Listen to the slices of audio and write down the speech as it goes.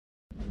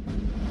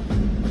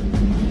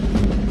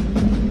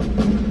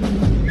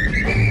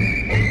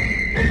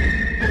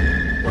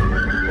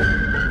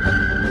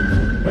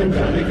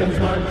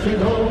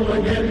marching home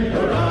again.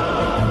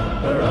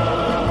 Hurrah,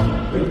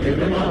 hurrah, we'll give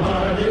him a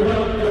hearty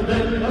welcome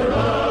then.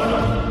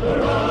 Hurrah,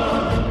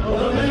 hurrah, oh,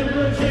 the men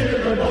will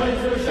cheer, the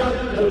boys will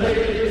shout, the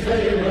ladies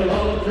they will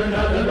all turn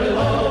out, and we'll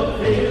all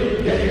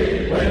feel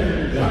gay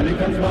when Johnny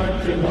comes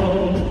marching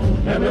home.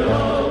 And we'll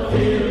all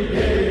feel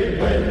gay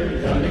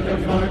when Johnny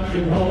comes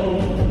marching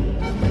home.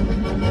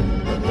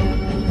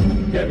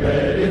 Get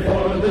ready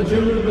for the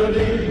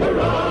Jubilee,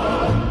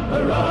 hurrah,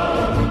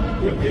 hurrah.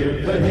 We'll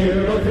give the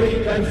hero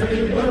 3 times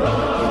 3,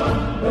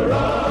 hurrah,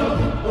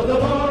 hurrah. Oh, the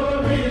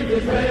laurel wreath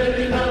is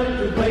ready now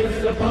to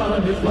place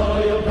upon his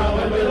loyal brow,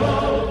 and we'll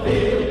all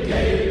feel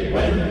gay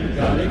when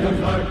Johnny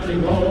comes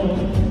marching home.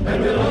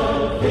 And we'll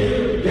all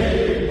feel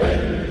gay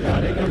when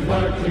Johnny comes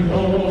marching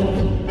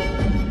home.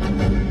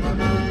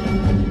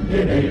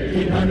 In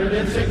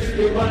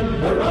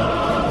 1861,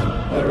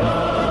 hurrah,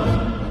 hurrah.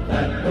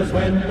 That was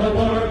when the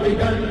war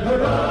begun,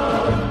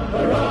 hurrah,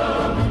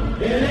 hurrah.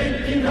 In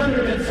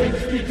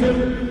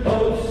 1862,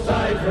 both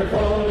sides were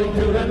falling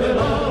to, and we'll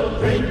all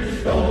drink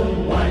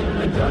stone wine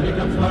when Johnny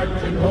comes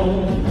marching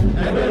home.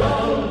 And we'll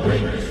all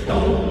drink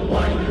stone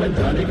wine when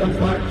Johnny comes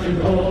marching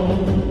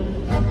home.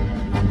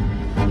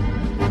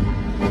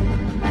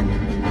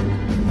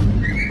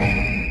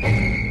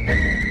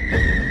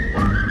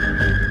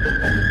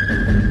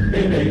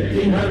 In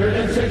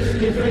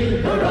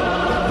 1863,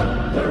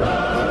 hurrah,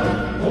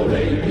 hurrah, old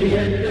Abe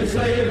ended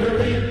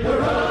slavery,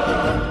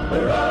 hurrah,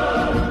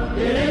 hurrah.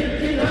 In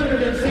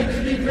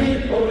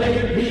 1863, old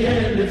Abe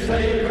ended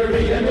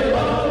slavery, and we'll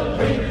all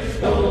drink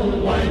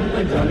stone wine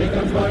when Johnny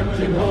comes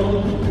marching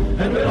home.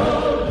 And we'll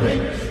all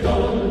drink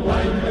stone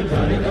wine when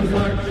Johnny comes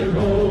marching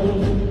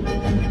home.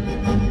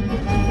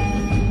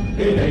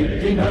 In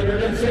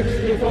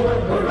 1864,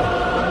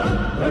 hurrah,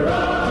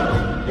 hurrah.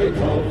 He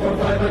drove for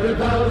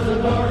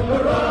 500,000 more,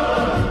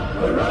 hurrah,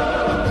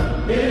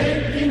 hurrah. In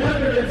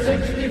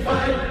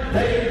 1865,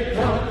 they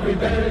talked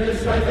rebellious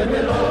strife, and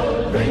we'll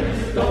all drink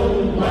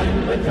stone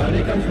wine when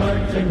Johnny comes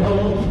marching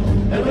home.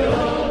 And we'll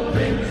all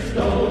drink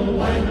stone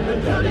wine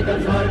when Johnny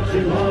comes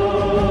marching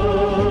home.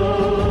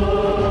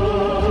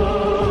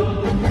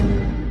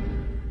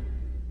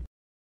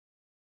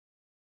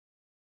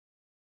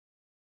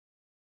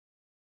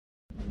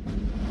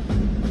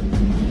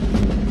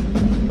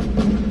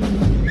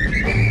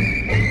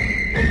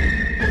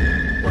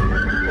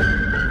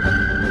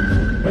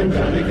 When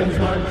Johnny comes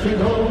marching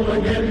home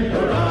again,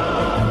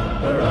 hurrah,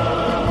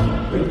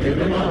 hurrah, we'll give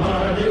him a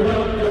hearty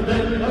welcome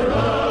then,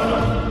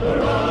 hurrah,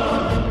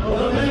 hurrah. Oh,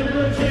 the men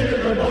will cheer,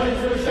 the boys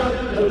will shout,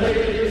 the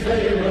ladies